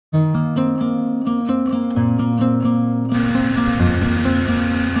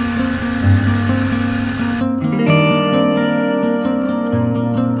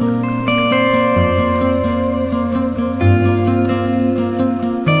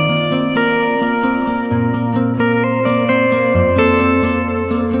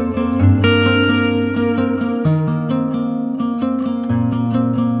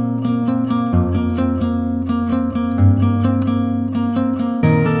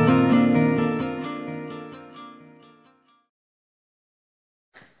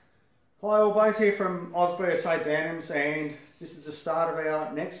Hi all, Bones here from BSA Bantams, and this is the start of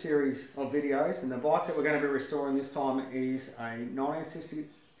our next series of videos. And the bike that we're going to be restoring this time is a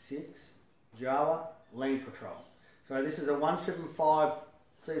 1966 Jawa Land Patrol. So this is a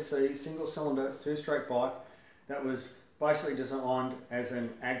 175cc single cylinder 2-stroke bike that was basically designed as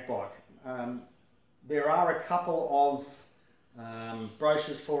an ag bike. There are a couple of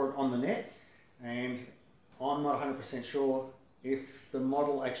brochures for it on the net, and I'm not 100% sure if the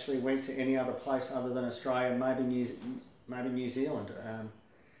model actually went to any other place other than Australia, maybe New Zealand.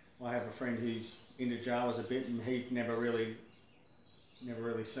 I have a friend who's into Jawas a bit, and he'd never really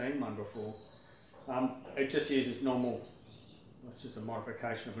seen one before. It just uses normal. It's just a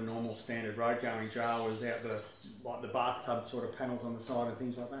modification of a normal standard road going Jawa without the bathtub sort of panels on the side and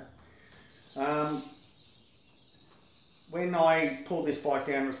things like that. When I pulled this bike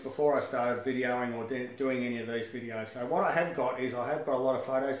down, it was before I started videoing or doing any of these videos. So what I have got is I have got a lot of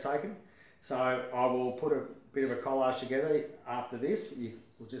photos taken. So I will put a bit of a collage together after this. You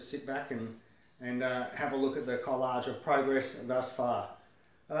will just sit back and have a look at the collage of progress thus far.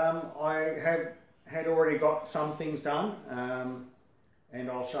 I had already got some things done, and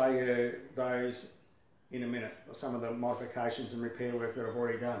I'll show you those in a minute, some of the modifications and repair work that I've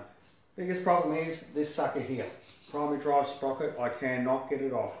already done. Biggest problem is this sucker here. Primary drive sprocket, I cannot get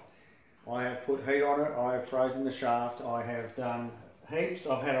it off. I have put heat on it, I have frozen the shaft, I have done heaps,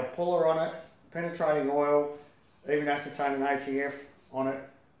 I've had a puller on it, penetrating oil, even acetone and ATF on it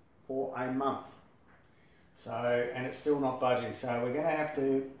for a month. So, and it's still not budging. So we're going to have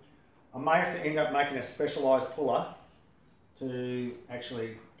to, I may have to end up making a specialised puller to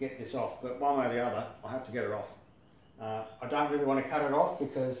actually get this off, but one way or the other, I have to get it off. I don't really want to cut it off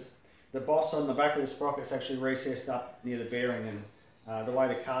because the boss on the back of the sprocket is actually recessed up near the bearing, and the way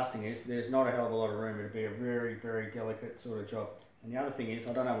the casting is, there's not a hell of a lot of room. It'd be a very, very delicate sort of job. And the other thing is,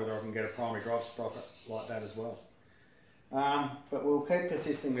 I don't know whether I can get a primary drive sprocket like that as well. But we'll keep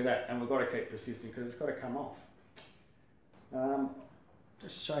persisting with that, and we've got to keep persisting because it's got to come off.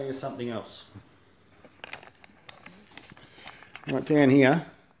 Just show you something else. Right down here.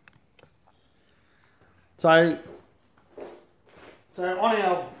 So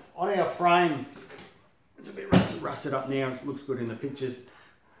on our frame, it's a bit rusted up now, it looks good in the pictures.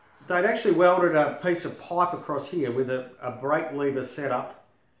 They'd actually welded a piece of pipe across here with a brake lever set up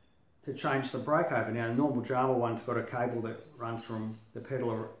to change the brake over. Now, a normal Jawa one's got a cable that runs from the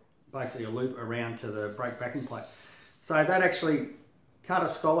pedal, basically a loop around to the brake backing plate. So that actually cut a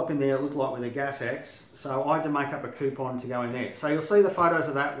scallop in there, it looked like with a gas axe. So I had to make up a coupon to go in there. So you'll see the photos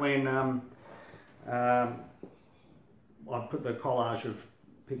of that when I put the collage of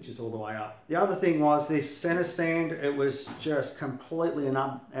pictures all the way up. The other thing was this center stand, it was just completely and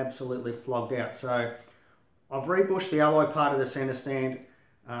absolutely flogged out. So I've rebushed the alloy part of the center stand,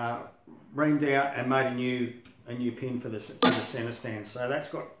 reamed out and made a new pin for the center stand. So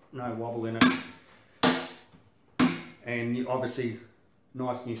that's got no wobble in it. And obviously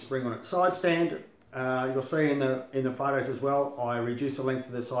nice new spring on it. Side stand, you'll see in the photos as well, I reduced the length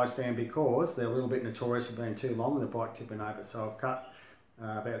of the side stand because they're a little bit notorious for being too long and the bike tipping over. So I've cut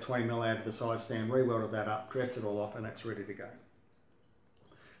about 20mm out of the side stand, re-welded that up, dressed it all off, and that's ready to go.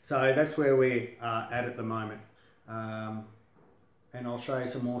 So that's where we are at the moment. And I'll show you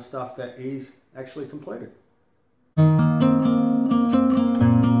some more stuff that is actually completed.